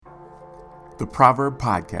The Proverb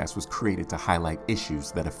Podcast was created to highlight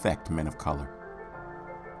issues that affect men of color.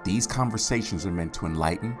 These conversations are meant to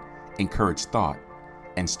enlighten, encourage thought,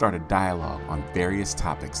 and start a dialogue on various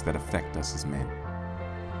topics that affect us as men.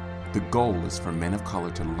 The goal is for men of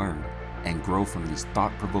color to learn and grow from these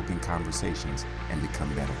thought-provoking conversations and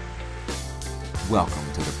become better. Welcome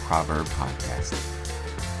to the Proverb Podcast.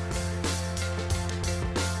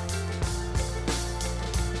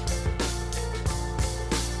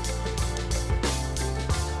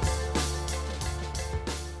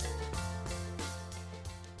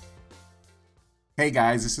 Hey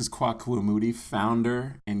guys, this is Kwaku Moody,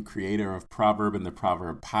 founder and creator of Proverb and the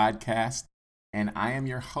Proverb Podcast, and I am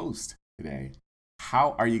your host today.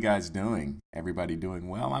 How are you guys doing? Everybody doing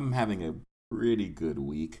well? I'm having a pretty good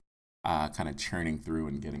week, kind of churning through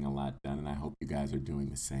and getting a lot done, and I hope you guys are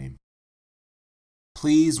doing the same.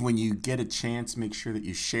 Please, when you get a chance, make sure that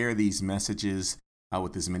you share these messages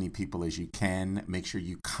with as many people as you can. Make sure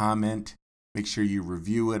you comment. Make sure you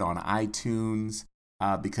review it on iTunes.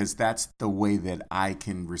 Because that's the way that I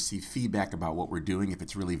can receive feedback about what we're doing, if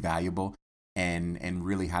it's really valuable, and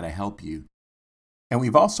really how to help you. And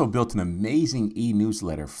we've also built an amazing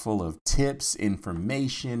e-newsletter full of tips,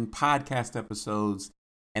 information, podcast episodes,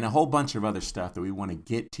 and a whole bunch of other stuff that we want to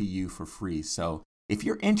get to you for free. So if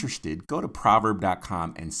you're interested, go to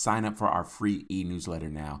proverb.com and sign up for our free e-newsletter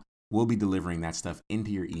now. We'll be delivering that stuff into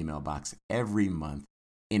your email box every month,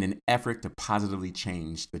 in an effort to positively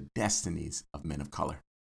change the destinies of men of color.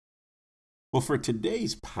 Well, for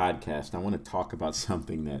today's podcast, I want to talk about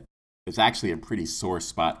something that is actually a pretty sore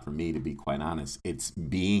spot for me, to be quite honest. It's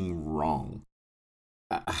being wrong.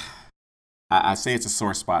 I say it's a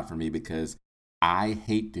sore spot for me because I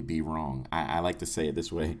hate to be wrong. I like to say it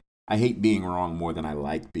this way. I hate being wrong more than I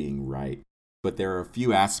like being right. But there are a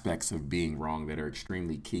few aspects of being wrong that are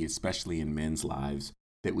extremely key, especially in men's lives,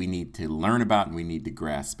 that we need to learn about and we need to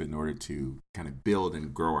grasp in order to kind of build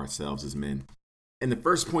and grow ourselves as men. And the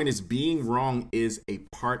first point is being wrong is a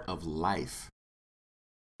part of life.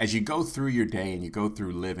 As you go through your day and you go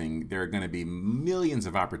through living, there are going to be millions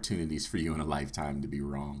of opportunities for you in a lifetime to be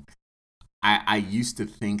wrong. I used to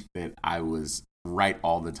think that I was right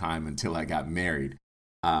all the time until I got married.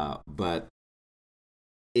 But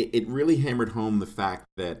it really hammered home the fact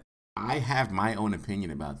that I have my own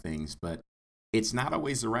opinion about things, but it's not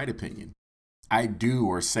always the right opinion. I do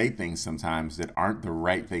or say things sometimes that aren't the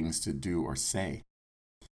right things to do or say.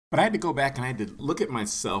 But I had to go back and I had to look at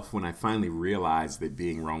myself when I finally realized that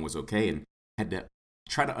being wrong was okay, and had to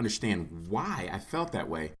try to understand why I felt that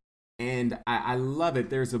way. And I love it.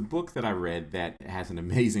 There's a book that I read that has an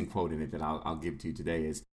amazing quote in it that I'll give to you today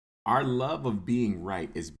is, "Our love of being right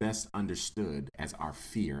is best understood as our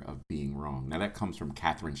fear of being wrong." Now that comes from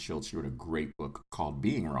Catherine Schultz. She wrote a great book called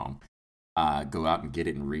Being Wrong. Go out and get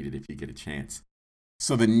it and read it if you get a chance.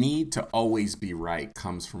 So the need to always be right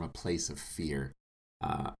comes from a place of fear.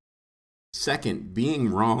 Second, being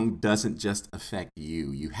wrong doesn't just affect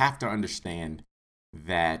you. You have to understand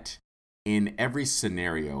that in every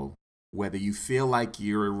scenario, whether you feel like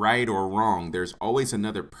you're right or wrong, there's always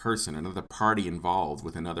another person, another party involved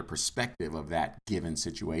with another perspective of that given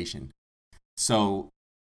situation. So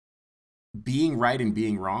being right and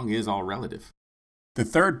being wrong is all relative. The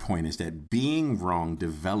third point is that being wrong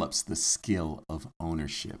develops the skill of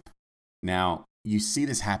ownership. Now, you see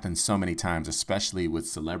this happen so many times, especially with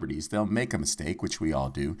celebrities. They'll make a mistake, which we all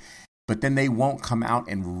do, but then they won't come out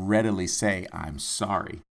and readily say, "I'm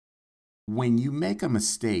sorry." When you make a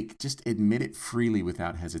mistake, just admit it freely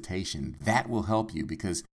without hesitation. That will help you,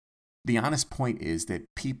 because the honest point is that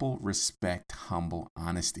people respect humble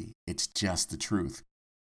honesty. It's just the truth.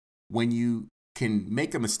 When you can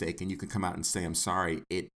make a mistake and you can come out and say, "I'm sorry,"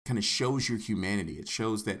 it kind of shows your humanity. It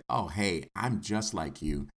shows that, oh, hey, I'm just like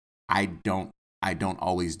you. I don't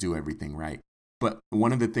always do everything right. But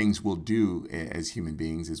one of the things we'll do as human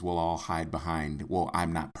beings is we'll all hide behind, "Well,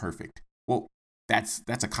 I'm not perfect." Well, that's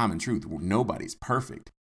a common truth. Nobody's perfect.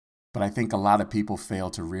 But I think a lot of people fail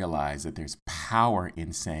to realize that there's power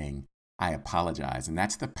in saying, "I apologize." And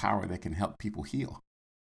that's the power that can help people heal.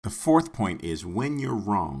 The fourth point is, when you're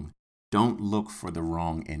wrong, don't look for the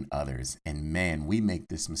wrong in others. And man, we make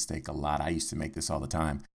this mistake a lot. I used to make this all the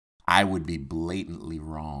time. I would be blatantly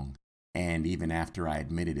wrong. And even after I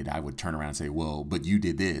admitted it, I would turn around and say, "Well, but you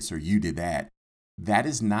did this or you did that." That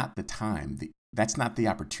is not the time. That's not the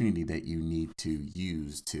opportunity that you need to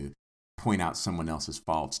use to point out someone else's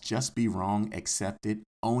faults. Just be wrong, accept it,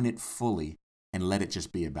 own it fully, and let it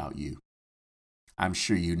just be about you. I'm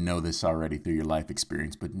sure you know this already through your life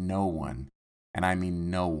experience, but no one, and I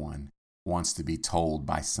mean no one, wants to be told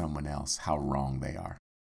by someone else how wrong they are,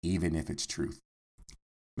 even if it's truth.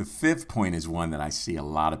 The fifth point is one that I see a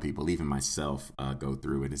lot of people, even myself, go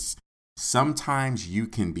through. It is sometimes you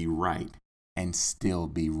can be right and still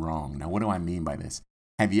be wrong. Now, what do I mean by this?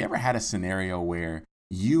 Have you ever had a scenario where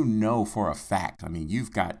you know for a fact, I mean,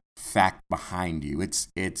 you've got fact behind you,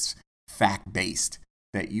 it's fact-based,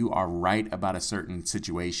 that you are right about a certain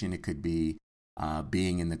situation? It could be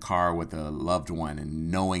being in the car with a loved one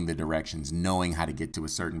and knowing the directions, knowing how to get to a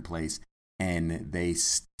certain place, and they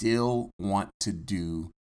still want to do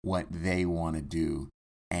what they want to do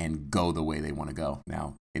and go the way they want to go.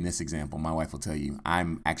 Now, in this example, my wife will tell you,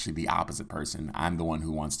 I'm actually the opposite person. I'm the one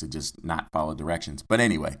who wants to just not follow directions. But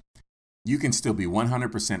anyway, you can still be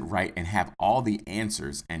 100% right and have all the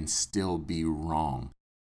answers and still be wrong.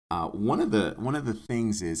 One of the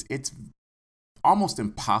things is it's almost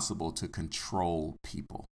impossible to control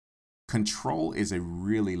people. Control is a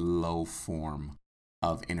really low form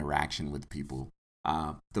of interaction with people.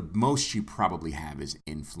 The most you probably have is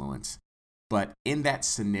influence. But in that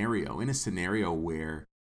scenario, in a scenario where,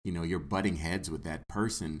 you're butting heads with that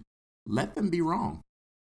person, let them be wrong.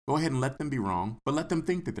 Go ahead and let them be wrong, but let them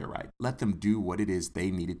think that they're right. Let them do what it is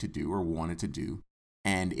they needed to do or wanted to do.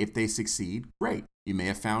 And if they succeed, great. You may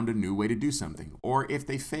have found a new way to do something. Or if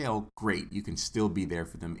they fail, great. You can still be there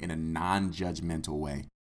for them in a non-judgmental way.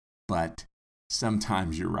 But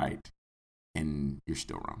sometimes you're right and you're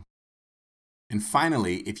still wrong. And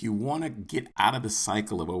finally, if you want to get out of the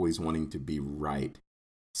cycle of always wanting to be right,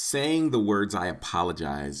 saying the words "I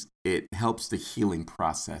apologize," it helps the healing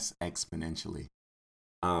process exponentially.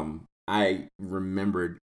 I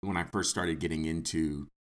remembered when I first started getting into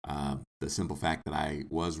the simple fact that I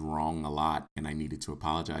was wrong a lot and I needed to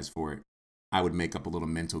apologize for it. I would make up a little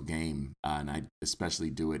mental game, and I especially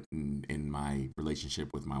do it in my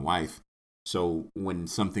relationship with my wife. So when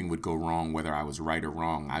something would go wrong, whether I was right or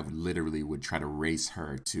wrong, I would try to race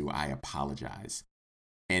her to "I apologize."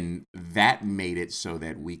 And that made it so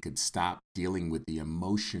that we could stop dealing with the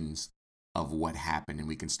emotions of what happened and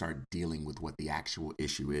we can start dealing with what the actual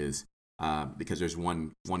issue is. Because there's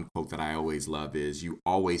one quote that I always love is, "You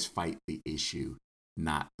always fight the issue,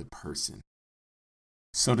 not the person."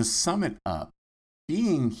 So to sum it up,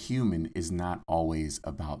 being human is not always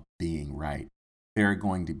about being right. There are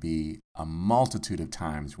going to be a multitude of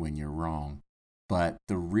times when you're wrong, but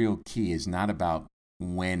the real key is not about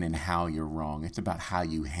when and how you're wrong. It's about how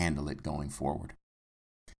you handle it going forward.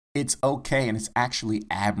 It's okay, and it's actually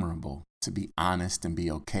admirable to be honest and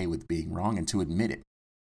be okay with being wrong and to admit it.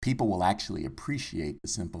 People will actually appreciate the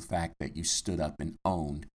simple fact that you stood up and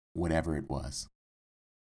owned whatever it was.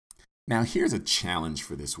 Now, here's a challenge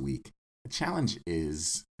for this week. The challenge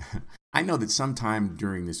is, I know that sometime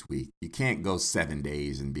during this week, you can't go 7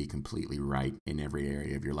 days and be completely right in every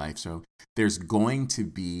area of your life. So there's going to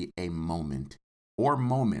be a moment or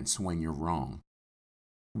moments when you're wrong.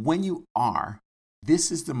 When you are,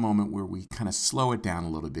 this is the moment where we kind of slow it down a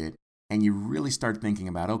little bit and you really start thinking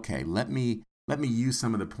about, okay, let me use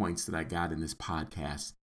some of the points that I got in this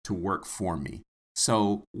podcast to work for me.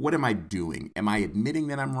 So what am I doing? Am I admitting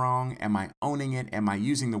that I'm wrong? Am I owning it? Am I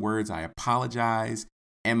using the words "I apologize"?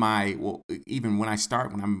 Even when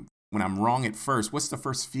I'm wrong at first, what's the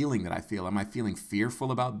first feeling that I feel? Am I feeling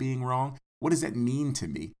fearful about being wrong? What does that mean to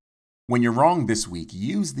me? When you're wrong this week,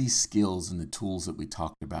 use these skills and the tools that we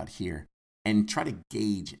talked about here and try to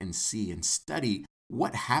gauge and see and study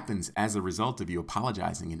what happens as a result of you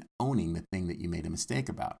apologizing and owning the thing that you made a mistake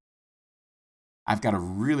about. I've got a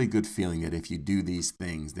really good feeling that if you do these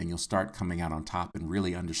things, then you'll start coming out on top and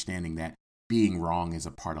really understanding that being wrong is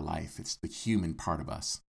a part of life. It's the human part of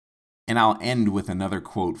us. And I'll end with another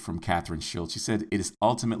quote from Catherine Schultz. She said, "It is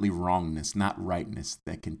ultimately wrongness, not rightness,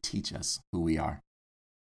 that can teach us who we are."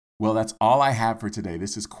 Well, that's all I have for today.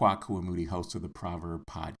 This is Kwaku Amudi, host of the Proverb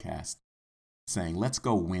Podcast, saying, let's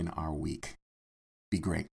go win our week. Be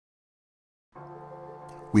great.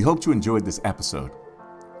 We hope you enjoyed this episode.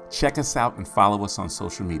 Check us out and follow us on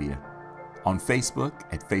social media. On Facebook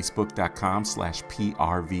at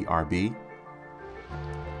facebook.com/PRVRB.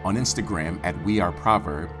 On Instagram at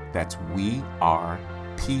WeAreProverb. That's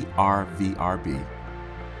WeArePRVRB.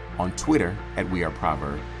 On Twitter at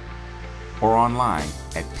WeAreProverb. Or online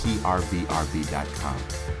at prvrb.com.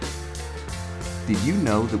 Did you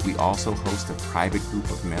know that we also host a private group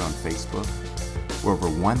of men on Facebook where over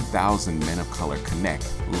 1,000 men of color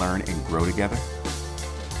connect, learn, and grow together?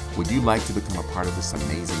 Would you like to become a part of this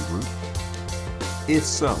amazing group? If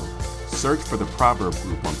so, search for the Proverb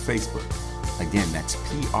Group on Facebook. Again, that's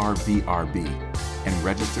PRVRB, and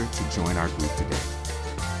register to join our group today.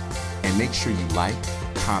 And make sure you like,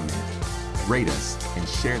 comment, rate us, and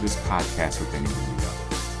share this podcast with anyone you know.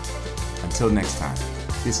 Until next time,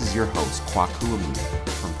 This is your host, Kwaku Amina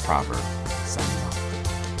from Proverb, signing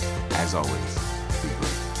off. As always,